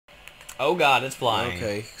Oh god, it's flying.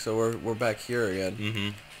 Okay, so we're back here again. Mm-hmm.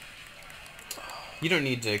 You don't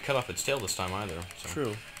need to cut off its tail this time either. So.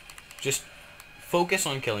 True. Just focus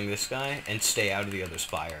on killing this guy and stay out of the other's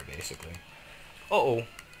fire, basically. Uh-oh.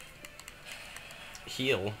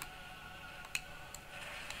 Heal.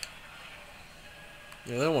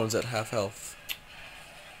 Yeah, the other one's at half health.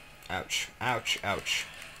 Ouch. Ouch. Ouch.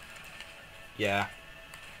 Yeah.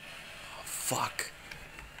 Oh, fuck.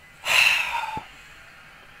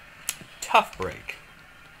 Tough break.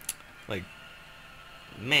 Like,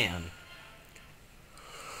 man.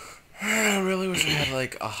 I really wish I had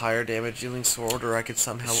like a higher damage dealing sword, or I could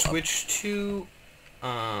somehow switch to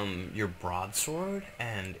your broadsword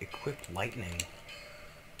and equip lightning.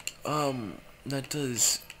 That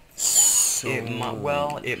does so.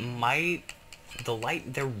 It might.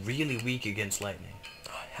 They're really weak against lightning.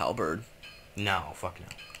 Halberd. No, fuck no.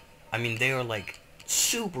 I mean, they are like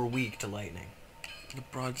super weak to lightning. The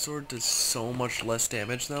broadsword does so much less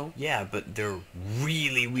damage, though. Yeah, but they're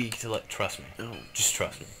really weak to trust me. Oh. Just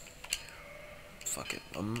trust me. Fuck it.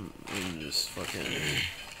 I'm just fucking.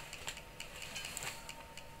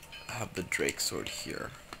 I have the Drake sword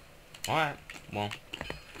here. Alright, well.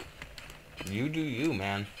 You do you,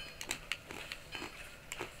 man.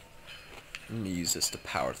 I'm gonna use this to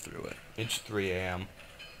power through it. It's 3 a.m.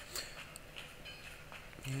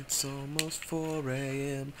 It's almost 4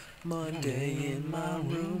 a.m. Monday in my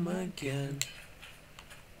room again.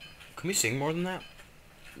 Can we sing more than that?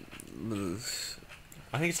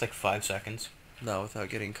 I think it's like 5 seconds. Not without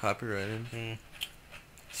getting copyrighted.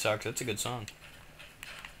 Sucks. That's a good song.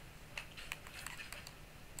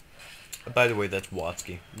 By the way, that's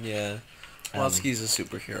Watsky. Yeah. Watsky's a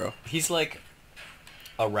superhero. He's like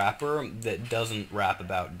a rapper that doesn't rap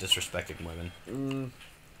about disrespecting women.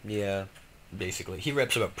 Yeah. Basically. He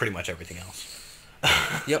raps about pretty much everything else.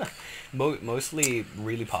 Yep. Mostly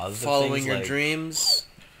really positive Following things your like dreams.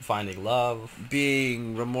 Finding love.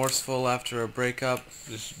 Being remorseful after a breakup.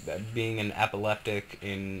 Just being an epileptic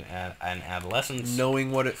in an adolescence.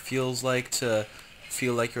 Knowing what it feels like to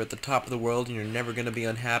feel like you're at the top of the world and you're never going to be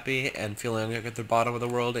unhappy, and feeling like you're at the bottom of the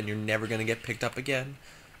world and you're never going to get picked up again,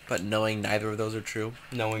 but knowing neither of those are true.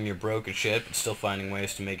 Knowing you're broke as shit, but still finding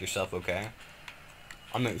ways to make yourself okay.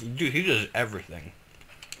 I mean, dude, he does everything.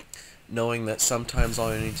 Knowing that sometimes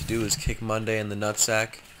all you need to do is kick Monday in the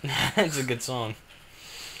nutsack. That's a good song.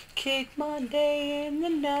 Kick Monday in the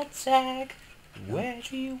nutsack.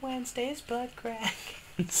 Where's you Wednesday's butt crack?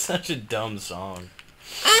 It's such a dumb song.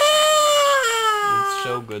 It's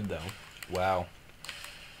so good though. Wow.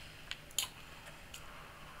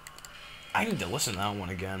 I need to listen to that one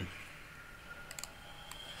again.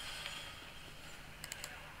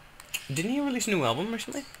 Didn't he release a new album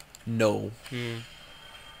recently? No.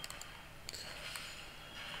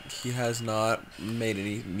 He has not made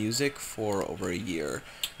any music for over a year.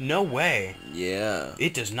 No way. Yeah.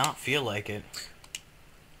 It does not feel like it.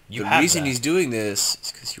 The reason he's doing this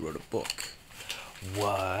is because he wrote a book.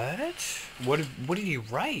 What? What did he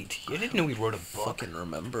write? I didn't know he wrote a book. Fucking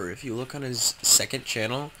remember. If you look on his second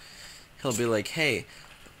channel, he'll be like, hey,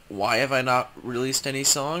 why have I not released any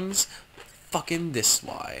songs? Fucking this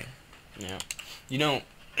why. Yeah. You know...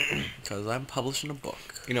 Because I'm publishing a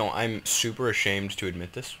book. You know, I'm super ashamed to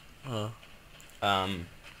admit this.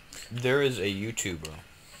 There is a YouTuber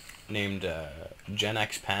named Gen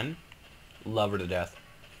X Pen. Love her to death.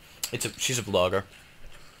 She's a vlogger.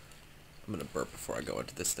 I'm gonna burp before I go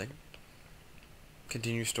into this thing.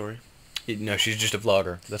 Continue your story. No, she's just a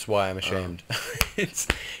vlogger. That's why I'm ashamed. It's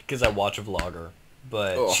because I watch a vlogger.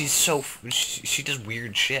 But she's so... She does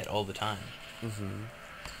weird shit all the time.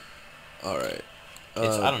 Alright.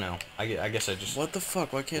 I don't know. I guess I just... What the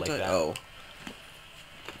fuck? Why can't like I... that. Oh.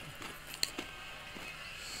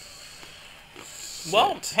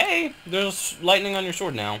 Well, hey, there's lightning on your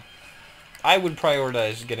sword now. I would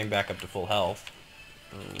prioritize getting back up to full health.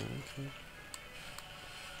 Okay.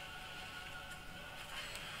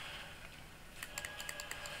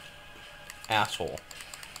 Asshole.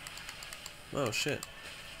 Oh, shit.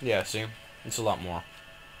 Yeah, see? It's a lot more.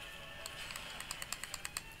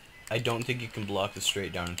 I don't think you can block the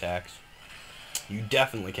straight down attacks. You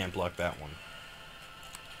definitely can't block that one.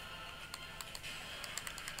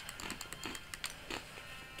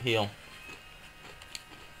 Heal.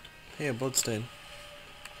 Hey, a bloodstain.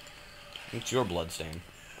 It's your bloodstain.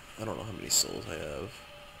 I don't know how many souls I have.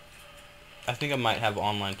 I think I might have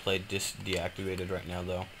online play deactivated right now,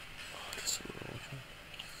 though.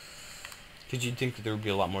 Because you'd think that there would be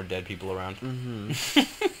a lot more dead people around.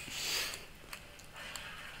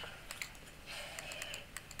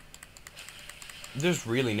 There's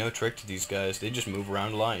really no trick to these guys. They just move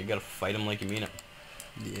around a lot. You gotta fight them like you mean it.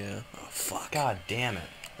 Yeah. Oh, fuck. God damn it.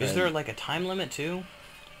 Is there like a time limit too?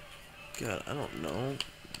 God, I don't know.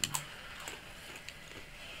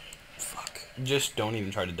 Fuck. Just don't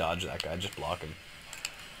even try to dodge that guy. Just block him.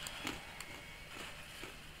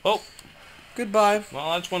 Oh! Goodbye.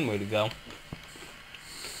 Well, that's one way to go.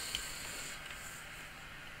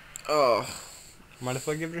 Oh. Mind if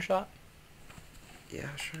I give it a shot?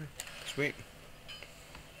 Yeah, sure. Sweet.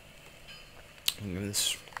 Give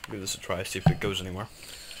this a try, see if it goes anywhere.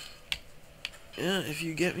 Yeah, if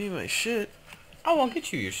you get me my shit. Oh, I'll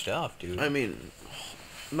get you your stuff, dude. I mean,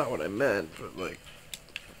 not what I meant, but like...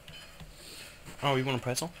 Oh, you want a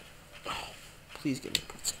pretzel? Please give me a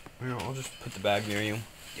pretzel. Yeah, I'll just put the bag near you.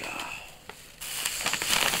 Yeah.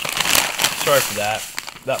 Sorry for that.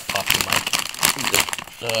 That popped the mic.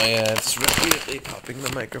 Oh yeah, it's repeatedly popping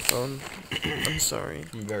the microphone. I'm sorry.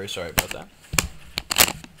 I'm very sorry about that.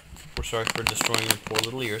 We're sorry for destroying your poor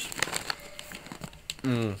little ears.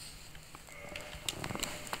 Mm.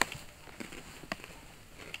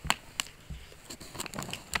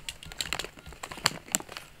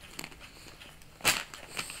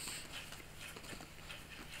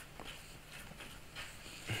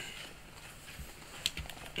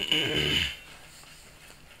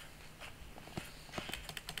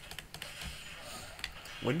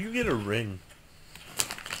 When do you get a ring?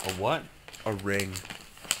 A what? A ring.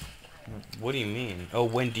 What do you mean? Oh,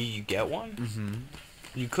 when do you get one? Mm-hmm.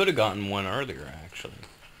 You could have gotten one earlier, actually.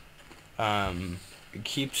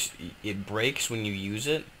 It breaks when you use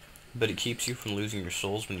it, but it keeps you from losing your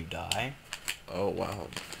souls when you die. Oh, wow.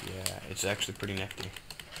 Yeah, it's actually pretty nifty.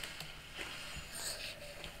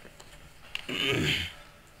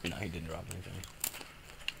 No, he didn't drop anything.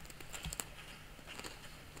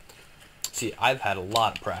 See, I've had a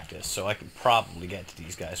lot of practice, so I could probably get to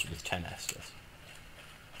these guys with 10 Estus.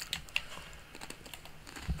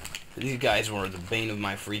 These guys were the bane of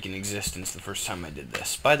my freaking existence the first time I did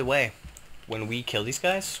this. By the way, when we kill these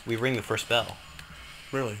guys, we ring the first bell.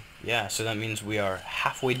 Really? Yeah, so that means we are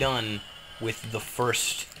halfway done with the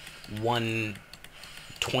first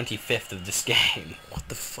 1/25th of this game. What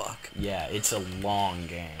the fuck? Yeah, it's a long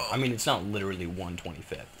game. I mean, it's not literally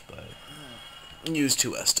 1/25th, but... Use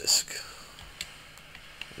 2 S-disc.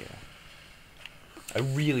 Yeah. I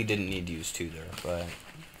really didn't need to use 2 there, but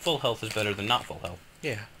full health is better than not full health.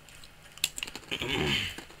 Yeah.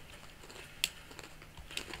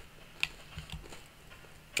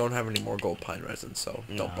 Don't have any more gold pine resin, so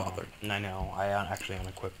don't bother. I know. I actually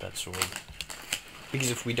unequipped that sword. Because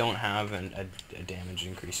if we don't have a damage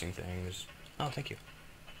increasing thing, there's... Oh, thank you.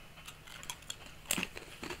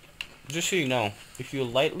 Just so you know, if you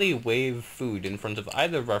lightly wave food in front of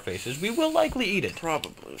either of our faces, we will likely eat it.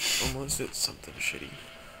 Probably. Unless it's something shitty.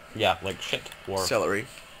 Yeah, like shit. Or... Celery.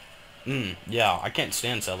 Yeah, I can't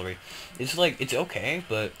stand celery. It's like, it's okay,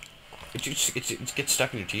 but it gets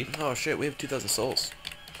stuck in your teeth. Oh shit, we have 2,000 souls.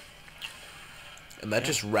 And that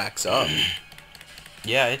just racks up.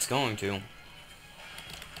 Yeah, it's going to.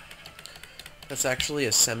 That's actually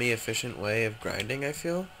a semi-efficient way of grinding, I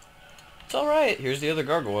feel. It's alright. Here's the other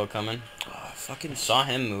gargoyle coming. Oh, fucking Saw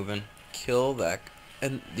him moving. kill that.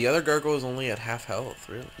 And the other gargoyle is only at half health,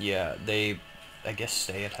 really. Yeah, they, I guess,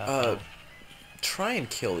 stay at half health. Try and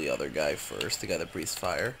kill the other guy first, the guy that breathes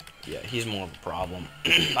fire. Yeah, he's more of a problem.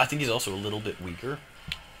 I think he's also a little bit weaker.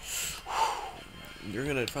 You're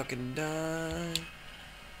gonna fucking die.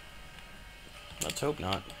 Let's hope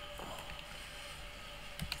not.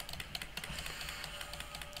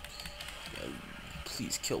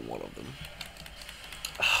 Please kill one of them.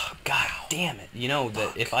 Oh, God damn it. You know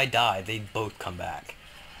that if I die, they both come back.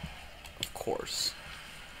 Of course.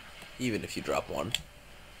 Even if you drop one.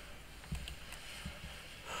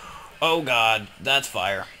 Oh God, that's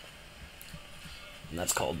fire. And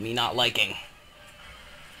that's called me not liking.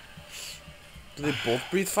 Do they both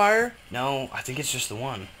breathe fire? No, I think it's just the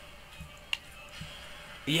one.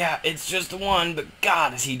 Yeah, it's just the one, but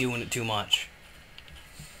God, is he doing it too much.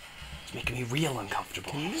 It's making me real uncomfortable.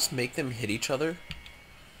 Can you just make them hit each other?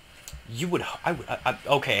 You would,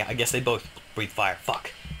 okay, I guess they both breathe fire.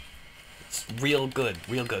 Fuck. It's real good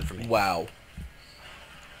for me. Wow.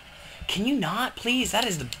 Can you not, please? That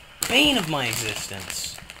is the bane of my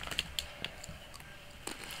existence.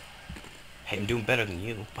 Hey, I'm doing better than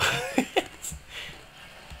you.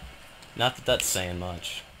 Not that that's saying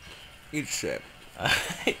much. Eat shit.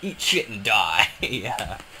 Eat shit and die.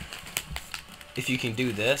 Yeah. If you can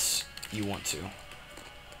do this, you want to.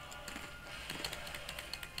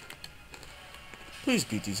 Please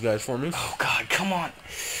beat these guys for me. Oh God, come on.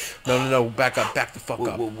 No, back up, back the fuck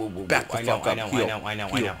up. Whoa. Back the fuck up. I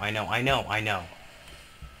know.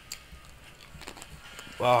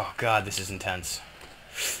 Oh God, this is intense.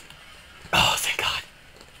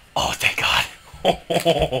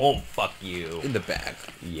 Oh, fuck you. In the bag.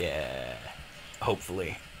 Yeah.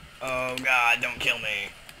 Hopefully. Oh god, don't kill me.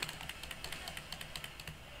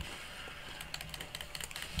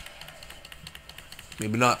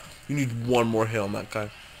 Maybe not. You need one more hit on that guy.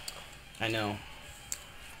 I know.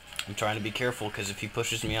 I'm trying to be careful because if he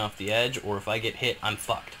pushes me off the edge or if I get hit, I'm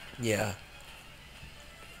fucked. Yeah.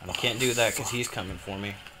 I can't do that because he's coming for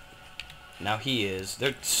me. Now he is.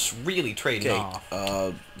 They're really trading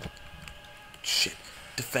off. Shit.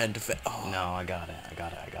 Defend. Oh. No, I got it. I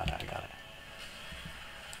got it.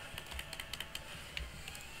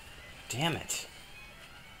 Damn it.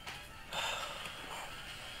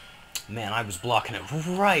 Man, I was blocking it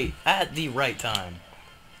right at the right time.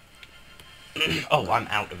 Oh, I'm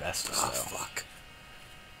out of Estus, though. Oh, fuck.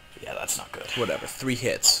 Yeah, that's not good. Whatever. 3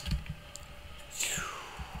 hits.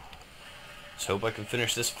 Let's hope I can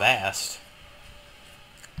finish this fast.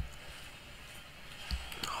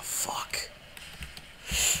 Oh, fuck.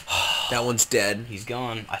 That one's dead. He's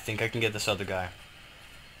gone. I think I can get this other guy.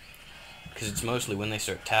 Because it's mostly when they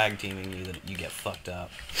start tag teaming you that you get fucked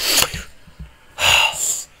up.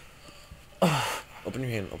 Open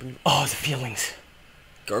your hand. Open your... Oh, the feelings.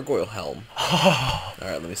 Gargoyle helm.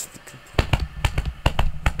 Alright, let me see.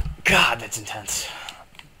 God, that's intense.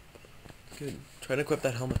 Good. Try to equip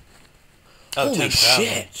that helmet. Oh, holy 10,000.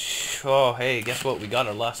 shit! Oh, hey, guess what? We got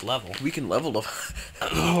our last level. We can level up.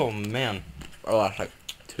 Oh, man. Our last, like,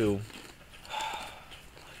 2.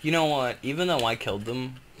 You know what? Even though I killed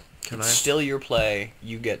them, Can it's I? still your play.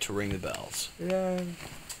 You get to ring the bells. Yeah.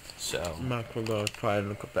 So, I'm not gonna go try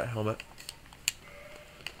and equip that helmet.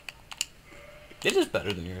 it is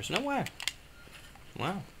better than yours. No way.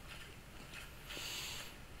 Wow.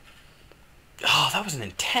 Oh, that was an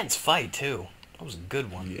intense fight, too. That was a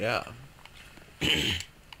good one. Yeah.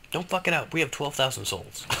 Don't fuck it up. We have 12,000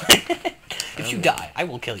 souls. If you die, I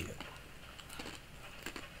will kill you.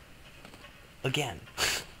 Again.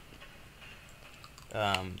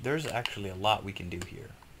 There's actually a lot we can do here.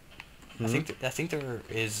 I think there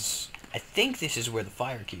is. I think this is where the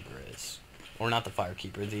Firekeeper is, or not the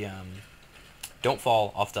Firekeeper. The Don't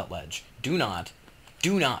fall off that ledge. Do not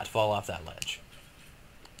fall off that ledge.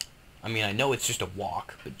 I mean, I know it's just a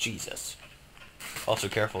walk, but Jesus. Also,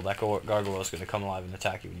 careful. That gargoyle is going to come alive and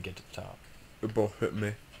attack you when you get to the top. They're both hitting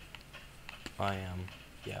me. I am.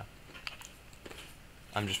 Yeah.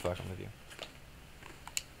 I'm just fucking with you.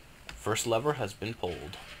 First lever has been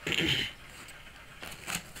pulled.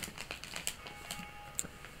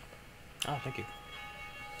 Oh, thank you.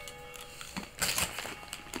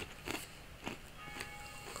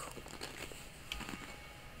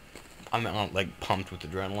 I'm like pumped with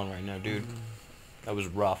adrenaline right now, dude. That was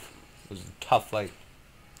rough. It was a tough fight.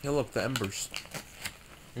 Yeah, look, the embers.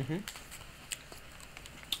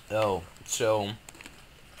 Oh, so...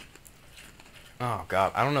 Oh,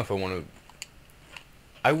 God. I don't know if I want to...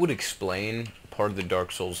 I would explain part of the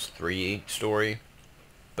Dark Souls 3 story,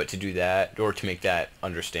 but to do that, or to make that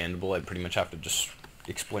understandable, I'd pretty much have to just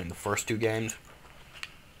explain the first 2 games.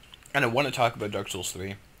 And I want to talk about Dark Souls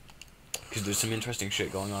 3, because there's some interesting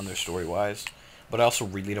shit going on there story-wise, but I also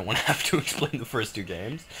really don't want to have to explain the first 2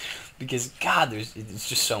 games, because, God, it's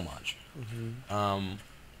just so much.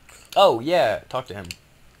 Oh, yeah, talk to him.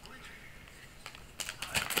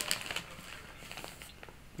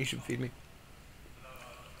 You should feed me.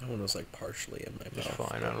 That one was like partially in my mouth. It's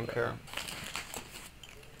fine, I don't care.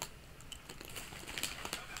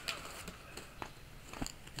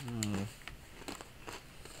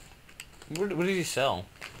 What did he sell?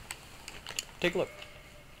 Take a look.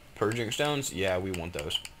 Purging stones? Yeah, we want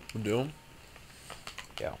those. We do 'em?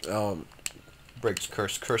 Yeah. Breaks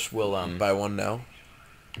curse. Curse will, Buy one now?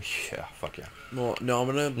 Yeah, fuck yeah. Well, no, I'm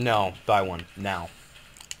gonna... No, buy one. Now.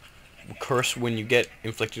 Curse, when you get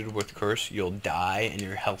inflicted with curse, you'll die and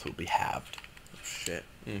your health will be halved. Shit.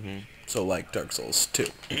 So, like Dark Souls 2.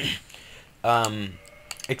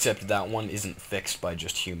 Except that one isn't fixed by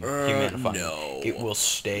just humanifying. No. It will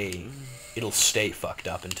stay... It'll stay fucked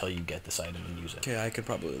up until you get this item and use it. Okay, I could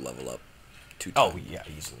probably level up 2 Oh, times. yeah,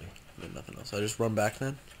 easily. But nothing else. I just run back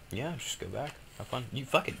then? Yeah, just go back. Have fun. You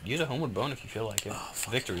fuck it. Use a homeward bone if you feel like it. Oh,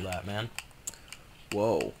 fuck. Victory lap, man.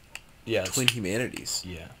 Whoa. Yeah. Twin Humanities.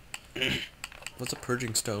 Yeah. What's a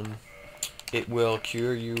Purging Stone? It will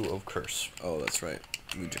cure you of curse, Oh, that's right.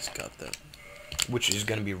 We just got that. which is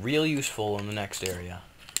going to be real useful in the next area.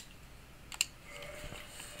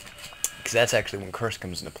 Because that's actually when curse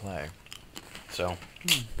comes into play. So,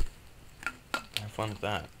 have fun with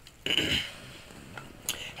that.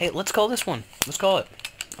 Hey, let's call this one. Let's call it.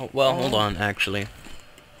 Oh, well, hold on, actually.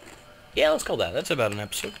 Yeah, let's call that. That's about an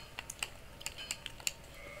episode.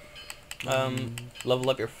 Level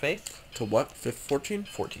up your faith. To what? 14?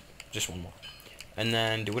 14. Just one more. And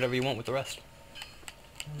then do whatever you want with the rest.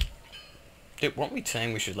 Dude, weren't we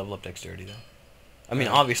saying we should level up dexterity, though? I mean,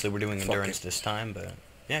 obviously we're doing endurance this time, but...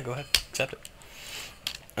 Yeah, go ahead. Accept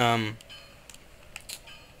it.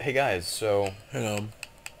 Hey, guys, so... Hang on.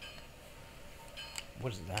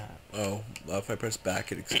 What is that? Oh, if I press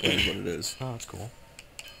back, it explains what it is. Oh, that's cool.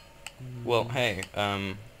 Well, hey,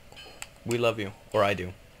 we love you. Or I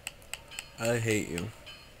do. I hate you.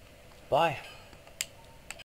 Bye.